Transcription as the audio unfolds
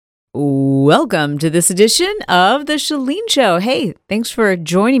Welcome to this edition of The Chalene Show. Hey, thanks for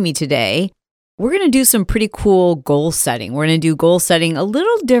joining me today. We're going to do some pretty cool goal setting. We're going to do goal setting a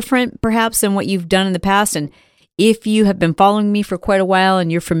little different, perhaps, than what you've done in the past. And if you have been following me for quite a while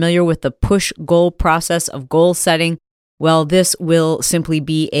and you're familiar with the push goal process of goal setting, well, this will simply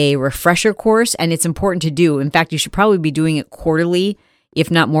be a refresher course, and it's important to do. In fact, you should probably be doing it quarterly,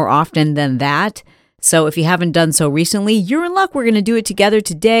 if not more often than that. So if you haven't done so recently, you're in luck. We're going to do it together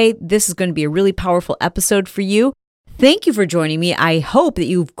today. This is going to be a really powerful episode for you. Thank you for joining me. I hope that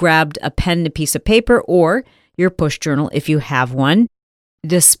you've grabbed a pen and a piece of paper or your push journal if you have one.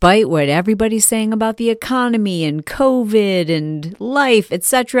 Despite what everybody's saying about the economy and COVID and life,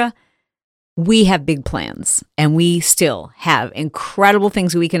 etc., we have big plans and we still have incredible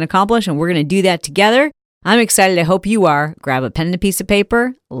things that we can accomplish, and we're going to do that together. I'm excited. I hope you are. Grab a pen and a piece of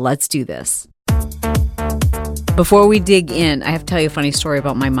paper. Let's do this. Before we dig in, I have to tell you a funny story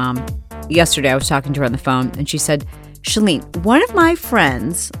about my mom. Yesterday, I was talking to her on the phone, and she said, Chalene, one of my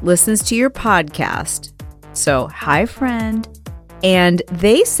friends listens to your podcast. So, hi, friend. And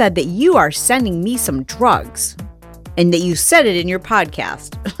they said that you are sending me some drugs and that you said it in your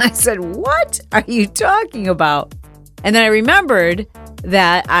podcast. I said, what are you talking about? And then I remembered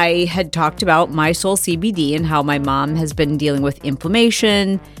that I had talked about My Soul CBD and how my mom has been dealing with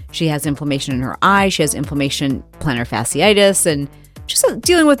inflammation. She has inflammation in her eye. She has inflammation, plantar fasciitis, and just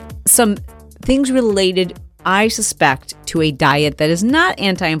dealing with some things related, I suspect, to a diet that is not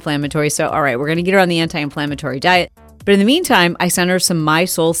anti-inflammatory. So, all right, we're going to get her on the anti-inflammatory diet. But in the meantime, I sent her some My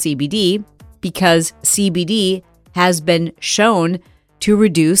Soul CBD because CBD has been shown to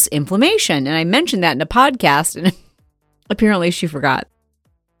reduce inflammation. And I mentioned that in a podcast, and apparently she forgot.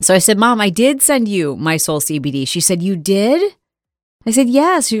 So I said, Mom, I did send you My Soul CBD. She said, you did? I said,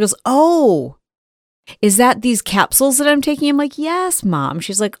 yes. She goes, oh, is that these capsules that I'm taking? I'm like, yes, Mom.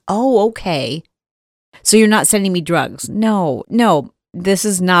 She's like, oh, okay. So you're not sending me drugs? No, this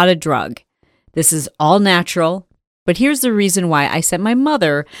is not a drug. This is all natural. But here's the reason why I sent my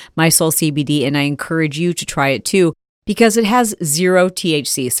mother My Soul CBD, and I encourage you to try it too, because it has 0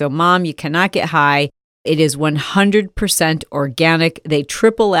 THC. So Mom, you cannot get high. It is 100% organic. They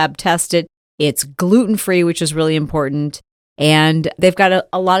triple lab test it. It's gluten-free, which is really important. And they've got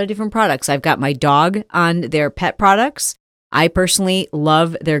a lot of different products. I've got my dog on their pet products. I personally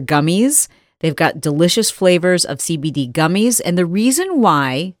love their gummies. They've got delicious flavors of CBD gummies. And the reason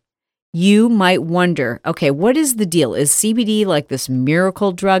why you might wonder, okay, what is the deal? Is CBD like this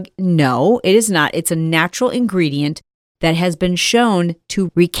miracle drug? No, it is not. It's a natural ingredient that has been shown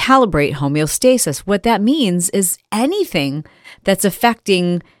to recalibrate homeostasis. What that means is anything that's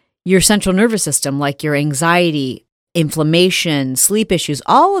affecting your central nervous system, like your anxiety, inflammation, sleep issues,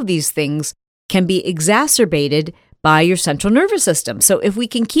 all of these things can be exacerbated by your central nervous system. So if we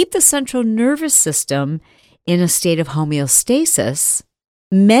can keep the central nervous system in a state of homeostasis,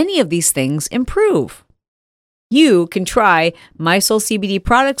 many of these things improve. You can try My Soul CBD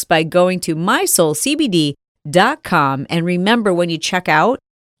products by going to mysoulcbd.com. And remember, when you check out,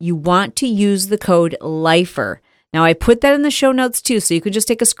 you want to use the code LIFER. Now, I put that in the show notes too, so you can just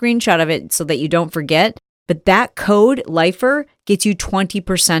take a screenshot of it so that you don't forget. But that code LIFER gets you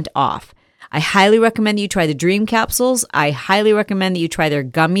 20% off. I highly recommend that you try the Dream Capsules. I highly recommend that you try their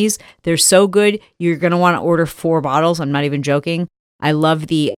gummies. They're so good. You're going to want to order 4 bottles. I'm not even joking. I love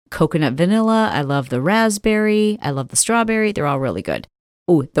the coconut vanilla. I love the raspberry. I love the strawberry. They're all really good.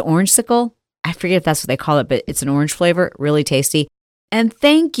 Oh, the orange sickle. I forget if that's what they call it, but it's an orange flavor. Really tasty. And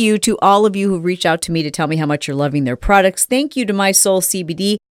thank you to all of you who reached out to me to tell me how much you're loving their products. Thank you to My Soul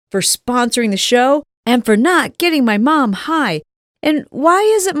CBD for sponsoring the show and for not getting my mom high. And why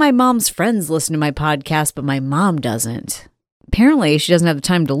is it my mom's friends listen to my podcast, but my mom doesn't? Apparently, she doesn't have the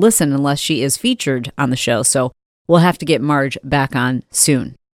time to listen unless she is featured on the show. So we'll have to get Marge back on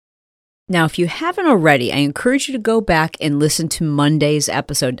soon. Now, if you haven't already, I encourage you to go back and listen to Monday's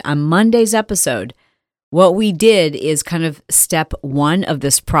episode. On Monday's episode, what we did is kind of step 1 of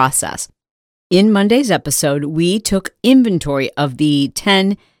this process. In Monday's episode, we took inventory of the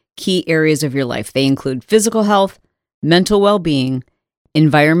 10 key areas of your life. They include physical health, mental well-being,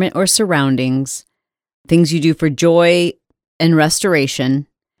 environment or surroundings, things you do for joy and restoration,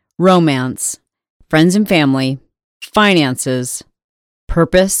 romance, friends and family, finances,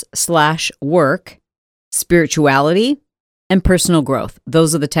 purpose/work, spirituality, and personal growth.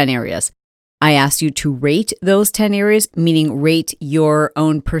 Those are the 10 areas. I asked you to rate those 10 areas, meaning rate your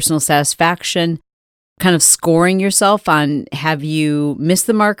own personal satisfaction, kind of scoring yourself on have you missed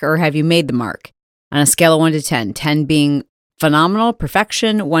the mark or have you made the mark on a scale of 1 to 10, 10 being phenomenal,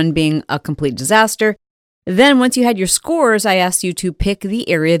 perfection, 1 being a complete disaster. Then once you had your scores, I asked you to pick the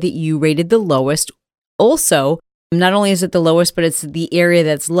area that you rated the lowest. Also, not only is it the lowest, but it's the area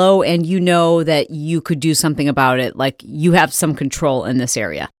that's low and you know that you could do something about it, like you have some control in this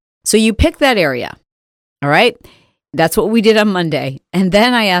area. So you pick that area, all right? That's what we did on Monday. And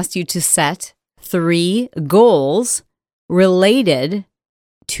then I asked you to set 3 goals related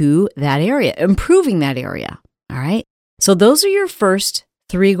to that area, improving that area, all right? So those are your first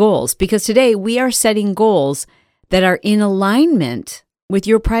 3 goals, because today we are setting goals that are in alignment with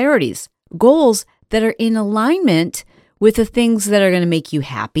your priorities, goals that are in alignment with the things that are going to make you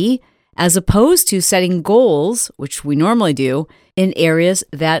happy, as opposed to setting goals, which we normally do, in areas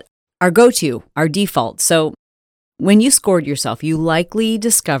that are go-to, our default. So when you scored yourself, you likely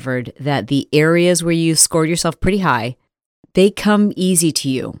discovered that the areas where you scored yourself pretty high, they come easy to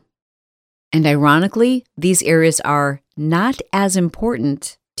you. And ironically, these areas are not as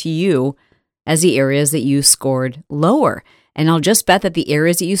important to you as the areas that you scored lower. And I'll just bet that the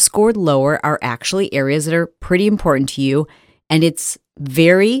areas that you scored lower are actually areas that are pretty important to you. And it's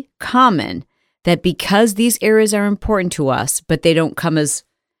very common that because these areas are important to us, but they don't come as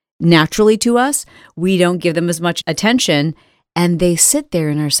naturally to us, we don't give them as much attention, and they sit there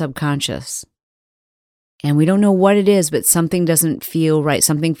in our subconscious. And we don't know what it is, but something doesn't feel right.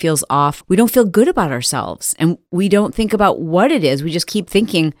 Something feels off. We don't feel good about ourselves. And we don't think about what it is. We just keep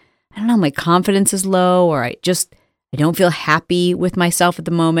thinking, I don't know, my confidence is low, or I don't feel happy with myself at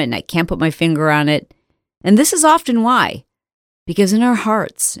the moment, and I can't put my finger on it. And this is often why. Because in our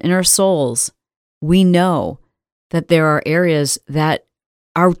hearts, in our souls, we know that there are areas that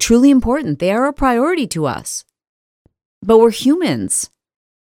are truly important. They are a priority to us. But we're humans.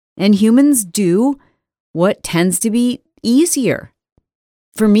 And humans do what tends to be easier.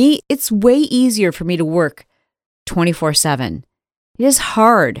 For me, it's way easier for me to work 24/7. It is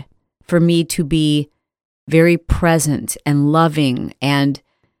hard for me to be very present and loving and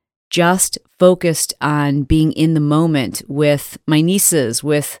just focused on being in the moment with my nieces,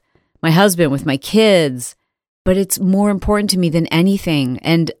 with my husband, with my kids. But it's more important to me than anything.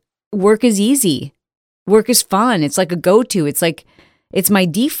 And work is easy. Work is fun. It's like a go-to. It's my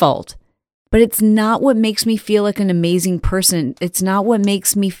default. But it's not what makes me feel like an amazing person. It's not what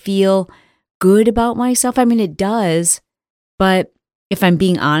makes me feel good about myself. I mean, it does. But if I'm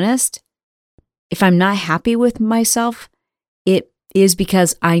being honest, if I'm not happy with myself, it is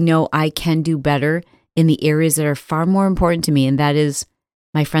because I know I can do better in the areas that are far more important to me. And that is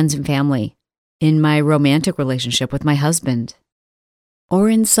my friends and family, in my romantic relationship with my husband, or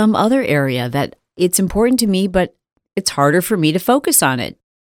in some other area that it's important to me, but it's harder for me to focus on it.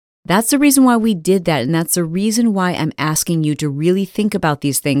 That's the reason why we did that. And that's the reason why I'm asking you to really think about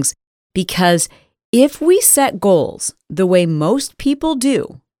these things. Because if we set goals the way most people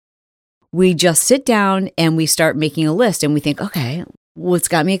do, we just sit down and we start making a list and we think, okay, what's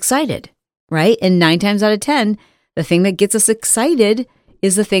got me excited, right? And 9 times out of 10, the thing that gets us excited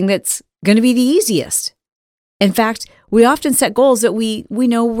is the thing that's going to be the easiest. In fact, we often set goals that we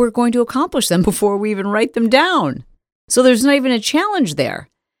know we're going to accomplish them before we even write them down. So there's not even a challenge there.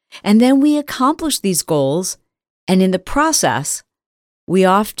 And then we accomplish these goals, and in the process, we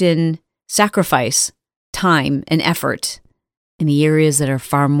often sacrifice time and effort in the areas that are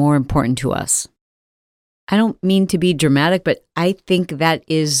far more important to us. I don't mean to be dramatic, but I think that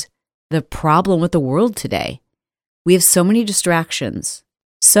is the problem with the world today. We have so many distractions,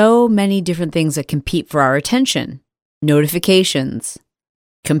 so many different things that compete for our attention. Notifications,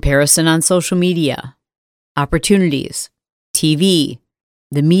 comparison on social media, opportunities, TV,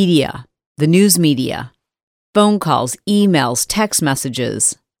 the media, the news media, phone calls, emails, text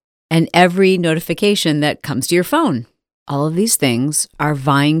messages, and every notification that comes to your phone. All of these things are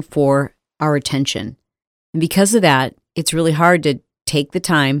vying for our attention. And because of that, it's really hard to take the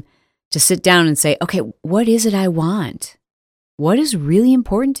time to sit down and say, okay, what is it I want? What is really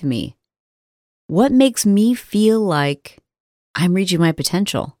important to me? What makes me feel like I'm reaching my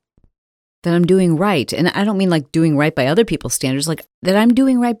potential? That I'm doing right. And I don't mean like doing right by other people's standards, like that I'm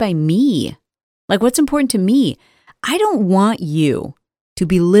doing right by me. Like what's important to me. I don't want you to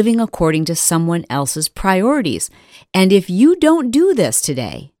be living according to someone else's priorities. And if you don't do this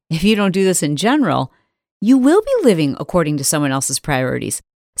today, if you don't do this in general, you will be living according to someone else's priorities.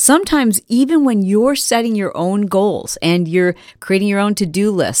 Sometimes even when you're setting your own goals and you're creating your own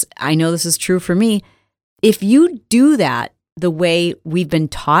to-do list, I know this is true for me, if you do that the way we've been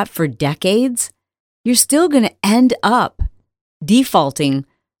taught for decades, you're still going to end up defaulting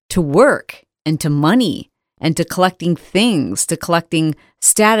to work and to money and to collecting things, to collecting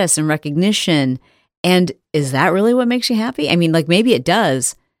status and recognition. And is that really what makes you happy? I mean, like maybe it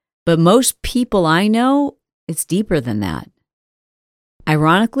does, But most people I know, it's deeper than that.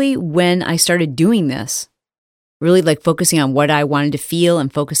 Ironically, when I started doing this, really like focusing on what I wanted to feel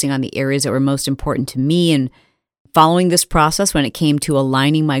and focusing on the areas that were most important to me and following this process when it came to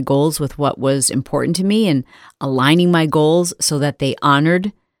aligning my goals with what was important to me and aligning my goals so that they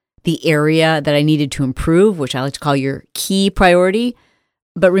honored the area that I needed to improve, which I like to call your key priority.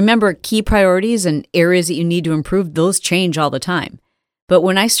 But remember, key priorities and areas that you need to improve, those change all the time. But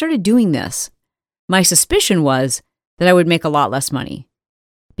when I started doing this, my suspicion was that I would make a lot less money.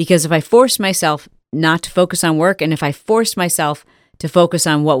 Because if I forced myself not to focus on work, and if I forced myself to focus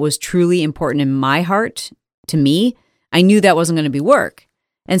on what was truly important in my heart, to me, I knew that wasn't going to be work.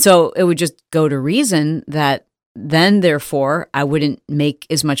 And so it would just go to reason that then, therefore, I wouldn't make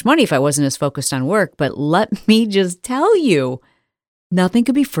as much money if I wasn't as focused on work. But let me just tell you, nothing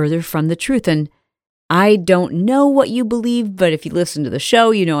could be further from the truth. And I don't know what you believe, but if you listen to the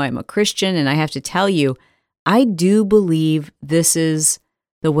show, you know I'm a Christian, and I have to tell you, I do believe this is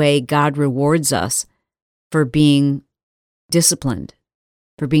the way God rewards us for being disciplined,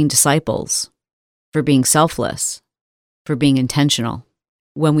 for being disciples, for being selfless, for being intentional.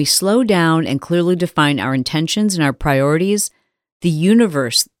 When we slow down and clearly define our intentions and our priorities, the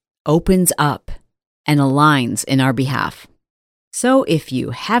universe opens up and aligns in our behalf. So if you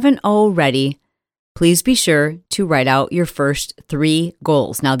haven't already, please be sure to write out your first 3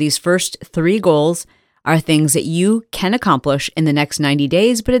 goals. Now, these first 3 goals are things that you can accomplish in the next 90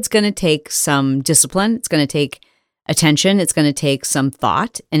 days, but it's going to take some discipline. It's going to take attention. It's going to take some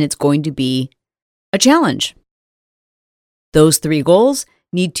thought, and it's going to be a challenge. Those 3 goals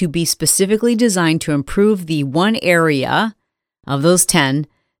need to be specifically designed to improve the one area of those 10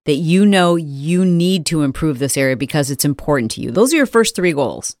 that you know you need to improve this area because it's important to you. Those are your first 3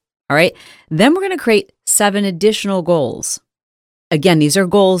 goals, all right? Then we're going to create 7 additional goals. Again, these are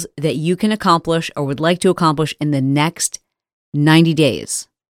goals that you can accomplish or would like to accomplish in the next 90 days.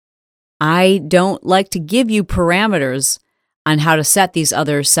 I don't like to give you parameters on how to set these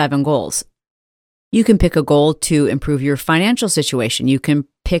other 7 goals. You can pick a goal to improve your financial situation. You can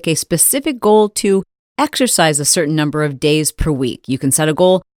pick a specific goal to exercise a certain number of days per week. You can set a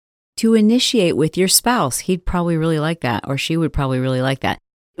goal to initiate with your spouse. He'd probably really like that, or she would probably really like that.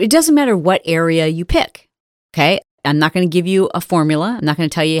 It doesn't matter what area you pick, okay? I'm not going to give you a formula. I'm not going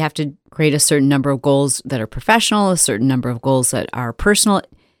to tell you have to create a certain number of goals that are professional, a certain number of goals that are personal.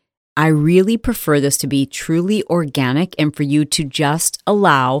 I really prefer this to be truly organic and for you to just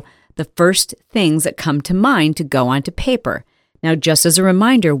allow the first things that come to mind to go onto paper. Now, just as a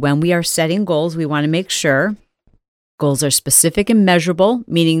reminder, when we are setting goals, we want to make sure goals are specific and measurable,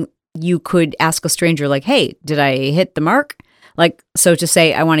 meaning you could ask a stranger like, hey, did I hit the mark? Like, so to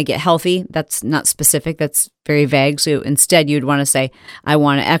say, I want to get healthy, that's not specific, that's very vague. So instead, you'd want to say, I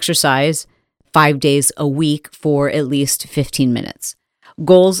want to exercise 5 days a week for at least 15 minutes.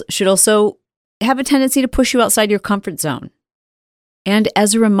 Goals should also have a tendency to push you outside your comfort zone. And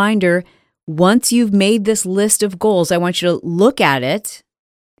as a reminder, once you've made this list of goals, I want you to look at it,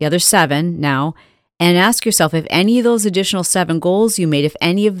 the other 7 now, and ask yourself if any of those additional 7 goals you made, if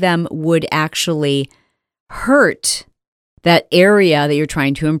any of them would actually hurt that area that you're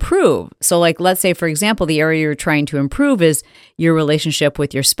trying to improve. So like, let's say, for example, the area you're trying to improve is your relationship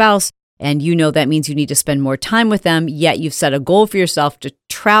with your spouse, and you know that means you need to spend more time with them, yet you've set a goal for yourself to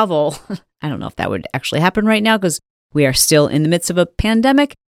travel. I don't know if that would actually happen right now because we are still in the midst of a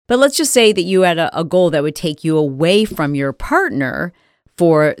pandemic, but let's just say that you had a goal that would take you away from your partner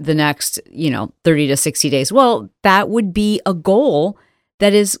for the next, 30 to 60 days. Well, that would be a goal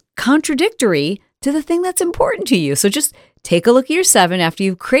that is contradictory to the thing that's important to you. So just take a look at your 7 after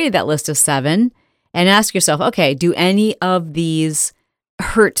you've created that list of 7 and ask yourself, okay, do any of these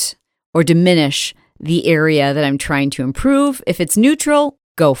hurt or diminish the area that I'm trying to improve? If it's neutral,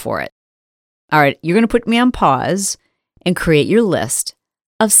 go for it. All right, you're going to put me on pause and create your list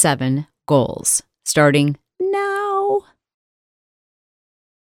of 7 goals, starting now.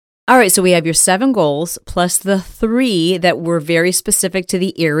 All right, so we have your 7 goals plus the 3 that were very specific to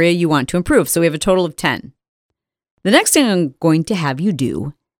the area you want to improve. So we have a total of 10. The next thing I'm going to have you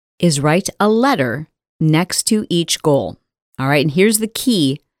do is write a letter next to each goal. All right, and here's the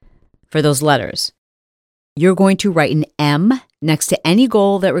key for those letters. You're going to write an M next to any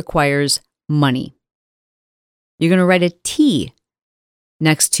goal that requires money. You're going to write a T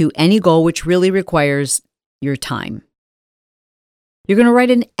next to any goal which really requires your time. You're going to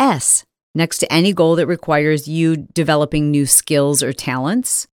write an S next to any goal that requires you developing new skills or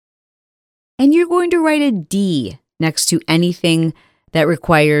talents. And you're going to write a D next to anything that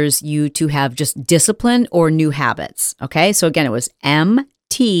requires you to have just discipline or new habits. Okay, so again, it was MT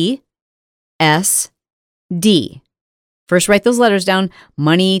MTSD. First, write those letters down: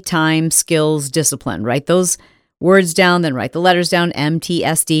 money, time, skills, discipline. Write those words down, then write the letters down: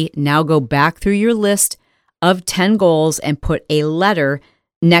 MTSD. Now go back through your list of 10 goals and put a letter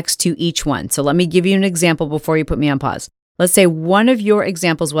next to each one. So let me give you an example before you put me on pause. Let's say one of your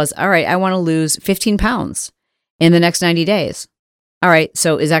examples was, all right, I want to lose 15 pounds in the next 90 days. All right,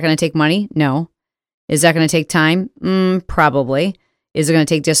 so is that going to take money? No. Is that going to take time? Probably. Is it going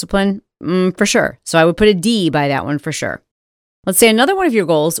to take discipline? For sure. So I would put a D by that one for sure. Let's say another one of your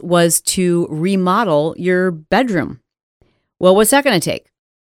goals was to remodel your bedroom. Well, what's that going to take?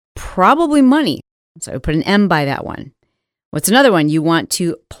 Probably money. So I would put an M by that one. What's another one? You want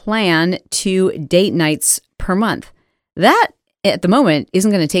to plan 2 date nights per month. That, at the moment,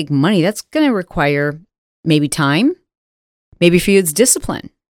 isn't going to take money. That's going to require maybe time. Maybe for you, it's discipline.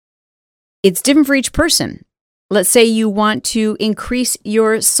 It's different for each person. Let's say you want to increase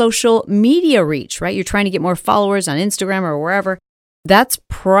your social media reach, right? You're trying to get more followers on Instagram or wherever. That's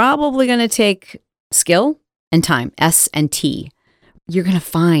probably going to take skill and time, S and T. You're going to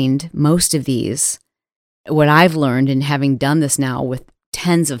find most of these, what I've learned in having done this now with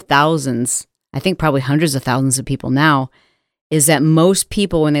tens of thousands, I think probably hundreds of thousands of people now, is that most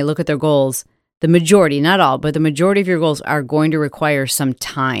people, when they look at their goals, the majority, not all, but the majority of your goals are going to require some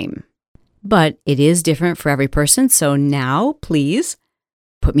time. But it is different for every person. So now, please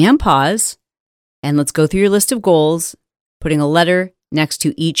put me on pause and let's go through your list of goals, putting a letter next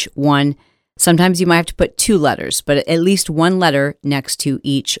to each one. Sometimes you might have to put 2 letters, but at least 1 letter next to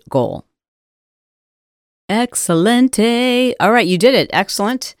each goal. Excelente. All right, you did it.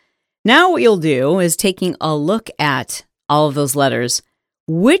 Excellent. Now what you'll do is taking a look at all of those letters.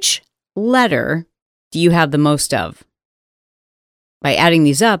 Which letter do you have the most of? By adding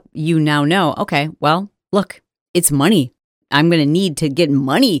these up, you now know, okay, well, look, it's money. I'm going to need to get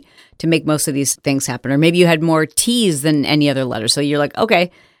money to make most of these things happen. Or maybe you had more T's than any other letter. So you're like, okay,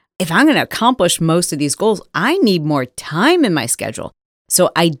 if I'm going to accomplish most of these goals, I need more time in my schedule.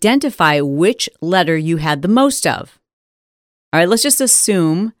 So identify which letter you had the most of. All right, let's just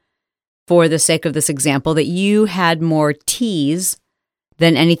assume, for the sake of this example, that you had more T's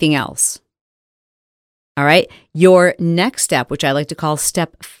than anything else. All right, your next step, which I like to call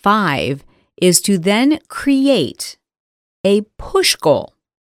step 5, is to then create a push goal.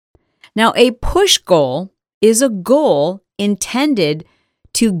 Now, a push goal is a goal intended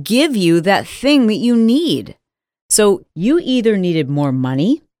to give you that thing that you need. So you either needed more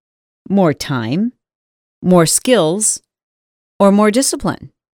money, more time, more skills, or more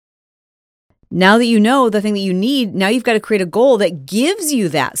discipline. Now that you know the thing that you need, now you've got to create a goal that gives you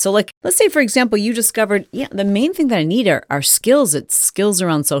that. So like, let's say, for example, you discovered, the main thing that I need are skills. It's skills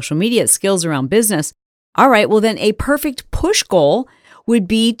around social media, it's skills around business. All right, well then a perfect push goal would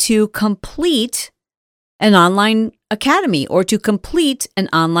be to complete an online academy, or to complete an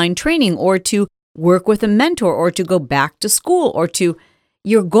online training, or to work with a mentor, or to go back to school, or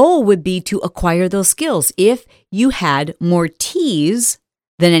your goal would be to acquire those skills. If you had more T's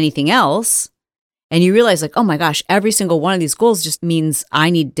than anything else, and you realize like, oh my gosh, every single one of these goals just means I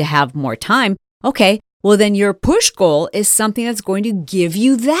need to have more time. Okay, well then your push goal is something that's going to give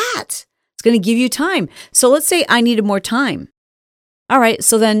you that. It's going to give you time. So let's say I needed more time. All right,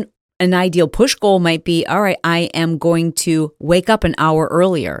 so then an ideal push goal might be, all right, I am going to wake up an hour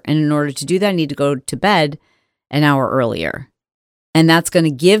earlier. And in order to do that, I need to go to bed an hour earlier. And that's going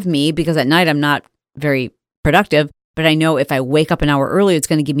to give me, because at night I'm not very productive, but I know if I wake up an hour earlier, it's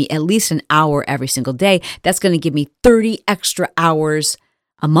going to give me at least an hour every single day. That's going to give me 30 extra hours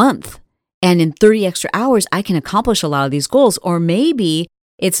a month. And in 30 extra hours, I can accomplish a lot of these goals. Or maybe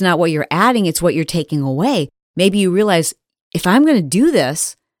it's not what you're adding, it's what you're taking away. Maybe you realize, if I'm going to do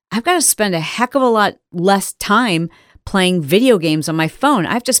this, I've got to spend a heck of a lot less time playing video games on my phone.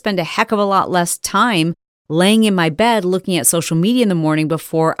 I have to spend a heck of a lot less time laying in my bed looking at social media in the morning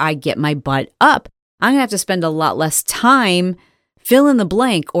before I get my butt up. I'm going to have to spend a lot less time, fill in the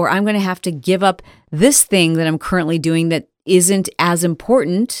blank, or I'm going to have to give up this thing that I'm currently doing that isn't as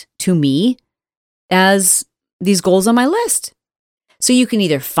important to me as these goals on my list. So you can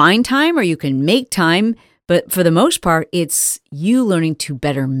either find time or you can make time, but for the most part, it's you learning to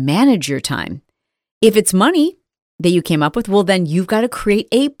better manage your time. If it's money that you came up with, well, then you've got to create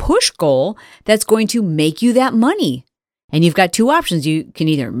a push goal that's going to make you that money. And you've got 2 options. You can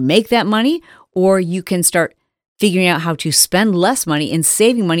either make that money, or you can start figuring out how to spend less money and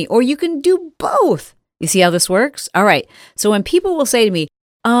saving money, or you can do both. You see how this works? All right. So when people will say to me,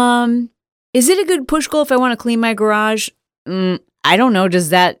 is it a good push goal if I want to clean my garage? I don't know. Does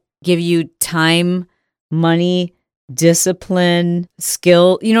that give you time, money, discipline,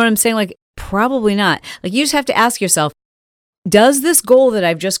 skill. You know what I'm saying? Like, probably not. Like, you just have to ask yourself, does this goal that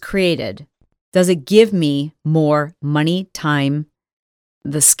I've just created, does it give me more money, time,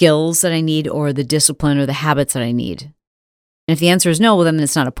 the skills that I need, or the discipline or the habits that I need? And if the answer is no, well, then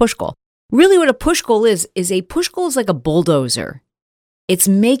it's not a push goal. Really what a push goal is a push goal is like a bulldozer. It's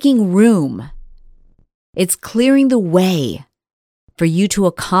making room. It's clearing the way for you to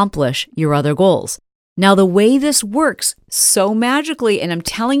accomplish your other goals. Now, the way this works so magically, and I'm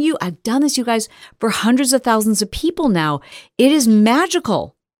telling you, I've done this, you guys, for hundreds of thousands of people now. It is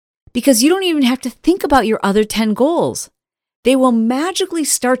magical because you don't even have to think about your other 10 goals. They will magically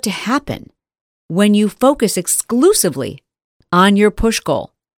start to happen when you focus exclusively on your push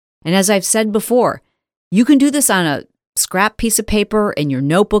goal. And as I've said before, you can do this on a scrap piece of paper in your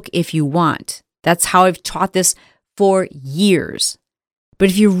notebook if you want. That's how I've taught this for years. But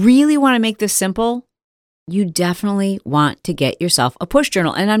if you really want to make this simple, you definitely want to get yourself a push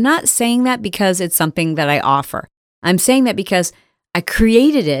journal. And I'm not saying that because it's something that I offer. I'm saying that because I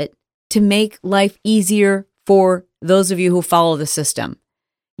created it to make life easier for those of you who follow the system.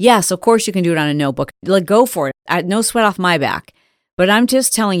 Yes, of course you can do it on a notebook. Like, go for it. No sweat off my back. But I'm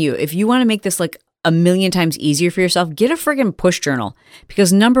just telling you, if you want to make this like a million times easier for yourself, get a friggin' push journal.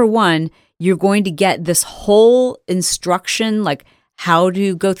 Because number one, you're going to get this whole instruction, like how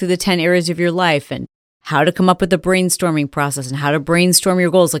to go through the 10 areas of your life and how to come up with the brainstorming process and how to brainstorm your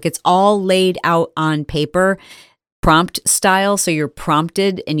goals. Like, it's all laid out on paper, prompt style. So you're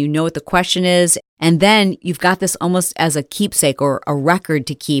prompted and you know what the question is. And then you've got this almost as a keepsake or a record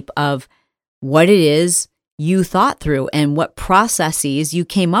to keep of what it is you thought through and what processes you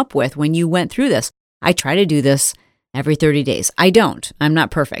came up with when you went through this. I try to do this every 30 days. I don't. I'm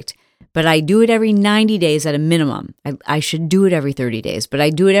not perfect. But I do it every 90 days at a minimum. I should do it every 30 days, but I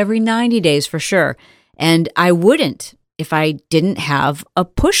do it every 90 days for sure. And I wouldn't if I didn't have a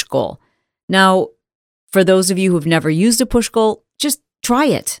push goal. Now, for those of you who've never used a push goal, just try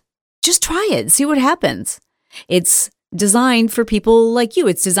it. Just try it and see what happens. It's designed for people like you.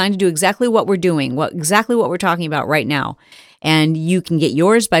 It's designed to do exactly what we're doing, exactly what we're talking about right now. And you can get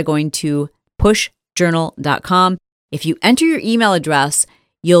yours by going to pushjournal.com. If you enter your email address,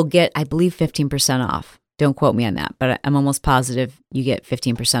 you'll get, I believe, 15% off. Don't quote me on that, but I'm almost positive you get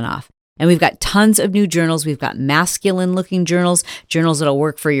 15% off. And we've got tons of new journals. We've got masculine-looking journals that'll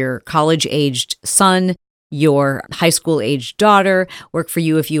work for your college-aged son, your high school-aged daughter, work for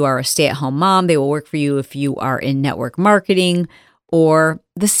you if you are a stay-at-home mom. They will work for you if you are in network marketing or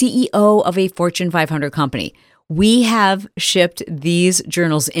the CEO of a Fortune 500 company. We have shipped these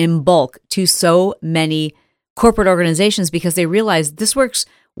journals in bulk to so many corporate organizations because they realize this works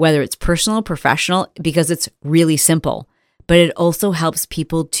whether it's personal, professional, because it's really simple. But it also helps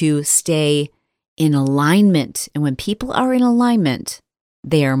people to stay in alignment. And when people are in alignment,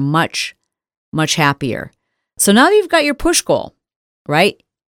 they are much, much happier. So now that you've got your push goal, right?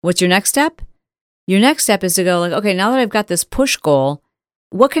 What's your next step? Your next step is to go like, okay, now that I've got this push goal,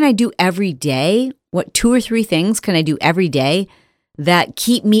 what can I do every day? What 2 or 3 things can I do every day that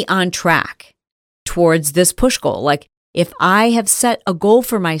keep me on track towards this push goal? Like, if I have set a goal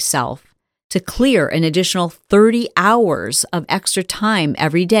for myself to clear an additional 30 hours of extra time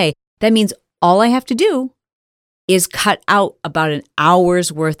every day, that means all I have to do is cut out about an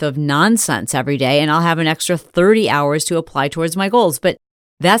hour's worth of nonsense every day, and I'll have an extra 30 hours to apply towards my goals. But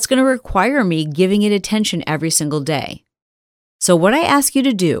that's going to require me giving it attention every single day. So what I ask you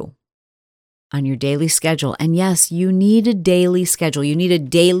to do on your daily schedule, and yes, you need a daily schedule, you need a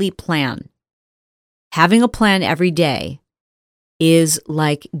daily plan. Having a plan every day is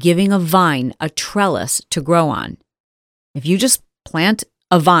like giving a vine a trellis to grow on. If you just plant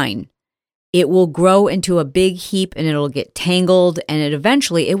a vine, it will grow into a big heap and it'll get tangled and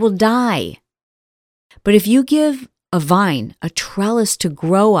eventually it will die. But if you give a vine a trellis to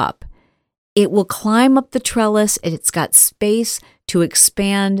grow up, it will climb up the trellis and it's got space to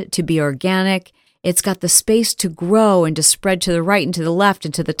expand, to be organic. It's got the space to grow and to spread to the right and to the left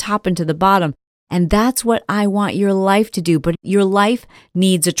and to the top and to the bottom. And that's what I want your life to do. But your life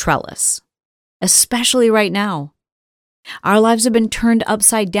needs a trellis, especially right now. Our lives have been turned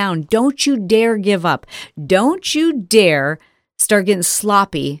upside down. Don't you dare give up. Don't you dare start getting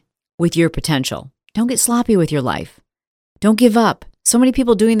sloppy with your potential. Don't get sloppy with your life. Don't give up. So many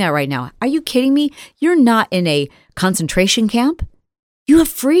people doing that right now. Are you kidding me? You're not in a concentration camp. You have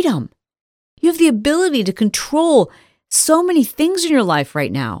freedom. You have the ability to control so many things in your life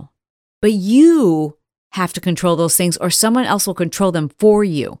right now. But you have to control those things or someone else will control them for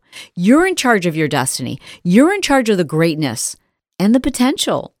you. You're in charge of your destiny. You're in charge of the greatness and the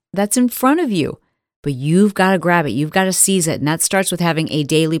potential that's in front of you. but you've got to grab it. You've got to seize it. And that starts with having a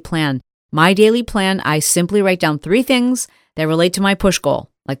daily plan. My daily plan, I simply write down 3 things that relate to my push goal,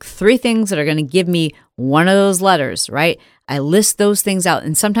 like 3 things that are going to give me one of those letters, right? I list those things out,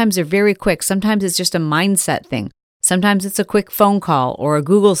 and sometimes they're very quick. Sometimes it's just a mindset thing. Sometimes it's a quick phone call or a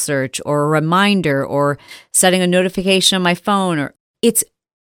Google search or a reminder or setting a notification on my phone. Or it's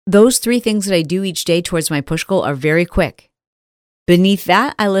those 3 things that I do each day towards my push goal are very quick. Beneath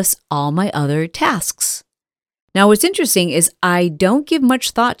that, I list all my other tasks. Now, what's interesting is I don't give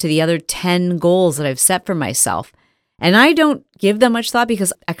much thought to the other 10 goals that I've set for myself. And I don't give them much thought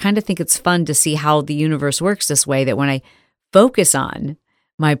because I kind of think it's fun to see how the universe works this way, that when I focus on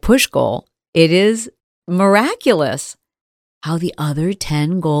my push goal, it is miraculous how the other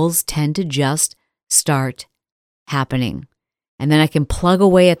 10 goals tend to just start happening. And then I can plug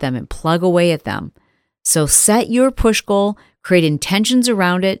away at them and plug away at them. So set your push goal, create intentions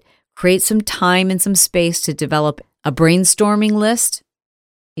around it, create some time and some space to develop a brainstorming list.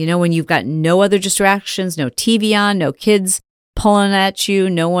 You know, when you've got no other distractions, no TV on, no kids pulling at you,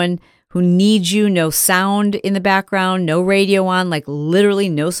 no one who needs you, no sound in the background, no radio on, like literally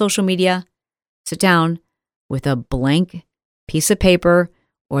no social media. Sit down with a blank piece of paper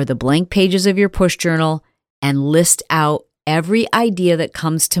or the blank pages of your push journal and list out every idea that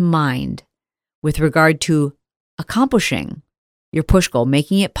comes to mind with regard to accomplishing your push goal,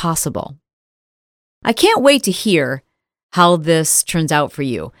 making it possible. I can't wait to hear how this turns out for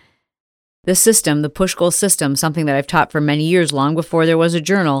you. The system, the push goal system, something that I've taught for many years, long before there was a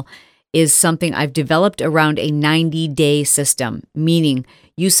journal, is something I've developed around a 90-day system, meaning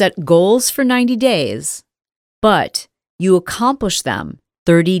you set goals for 90 days, but you accomplish them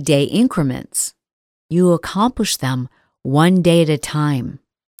 30-day increments. You accomplish them one day at a time.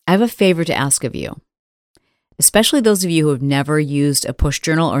 I have a favor to ask of you, especially those of you who have never used a push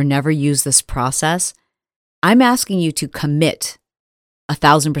journal or never used this process. I'm asking you to commit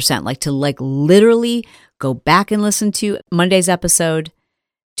 1,000%, like to literally go back and listen to Monday's episode,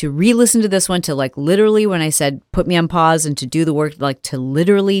 to re-listen to this one, to literally when I said put me on pause and to do the work, to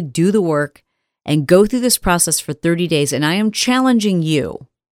literally do the work and go through this process for 30 days. And I am challenging you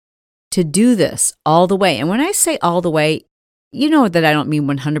to do this all the way. And when I say all the way, you know that I don't mean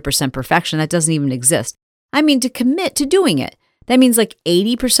 100% perfection. That doesn't even exist. I mean to commit to doing it. That means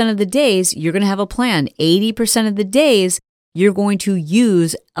 80% of the days you're going to have a plan. 80% of the days you're going to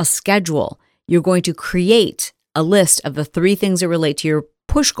use a schedule. You're going to create a list of the 3 things that relate to your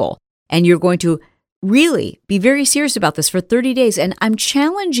push goal. And you're going to really be very serious about this for 30 days. And I'm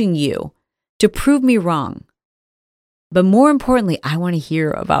challenging you to prove me wrong. But more importantly, I want to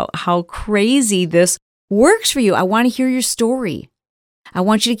hear about how crazy this works for you. I want to hear your story. I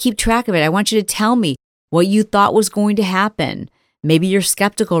want you to keep track of it. I want you to tell me what you thought was going to happen. Maybe you're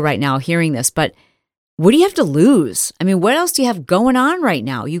skeptical right now hearing this, but what do you have to lose? I mean, what else do you have going on right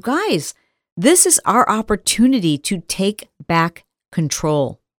now? You guys, this is our opportunity to take back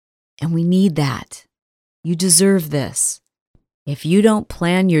control, and we need that. You deserve this. If you don't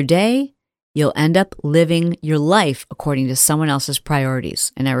plan your day, you'll end up living your life according to someone else's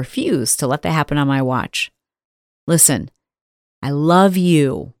priorities, and I refuse to let that happen on my watch. Listen, I love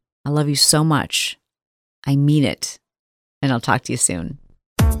you. I love you so much. I mean it. And I'll talk to you soon.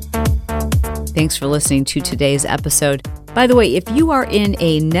 Thanks for listening to today's episode. By the way, if you are in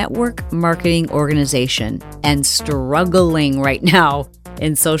a network marketing organization and struggling right now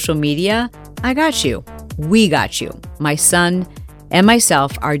in social media, I got you. We got you. My son and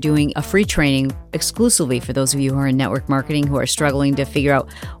myself are doing a free training exclusively for those of you who are in network marketing who are struggling to figure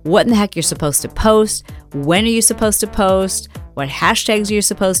out what in the heck you're supposed to post, when are you supposed to post, what hashtags are you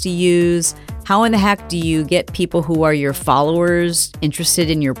supposed to use, how in the heck do you get people who are your followers interested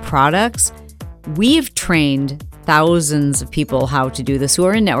in your products. We've trained thousands of people how to do this who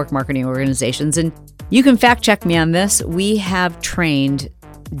are in network marketing organizations, and you can fact check me on this. We have trained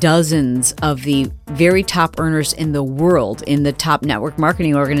dozens of the very top earners in the world in the top network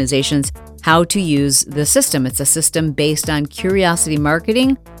marketing organizations how to use the system. It's a system based on curiosity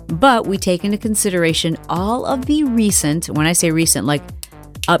marketing, but we take into consideration all of the recent, when I say recent, like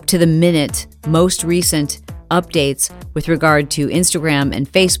up to the minute, most recent updates with regard to Instagram and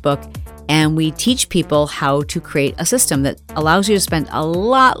Facebook. And we teach people how to create a system that allows you to spend a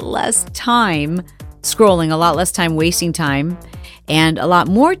lot less time scrolling, a lot less time wasting time, and a lot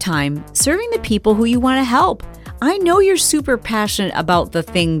more time serving the people who you want to help. I know you're super passionate about the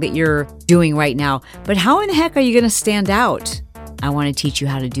thing that you're doing right now, but how in the heck are you going to stand out? I want to teach you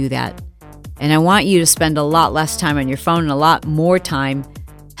how to do that. And I want you to spend a lot less time on your phone and a lot more time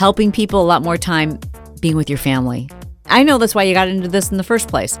helping people, a lot more time being with your family. I know that's why you got into this in the first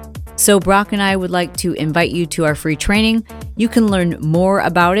place. So Brock and I would like to invite you to our free training. You can learn more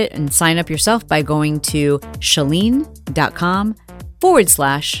about it and sign up yourself by going to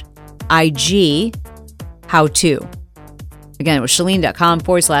Chalene.com/IG how-to. Again, it was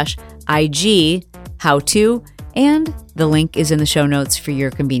Chalene.com/IG how-to. And the link is in the show notes for your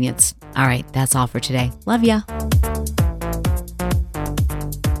convenience. All right, that's all for today. Love ya.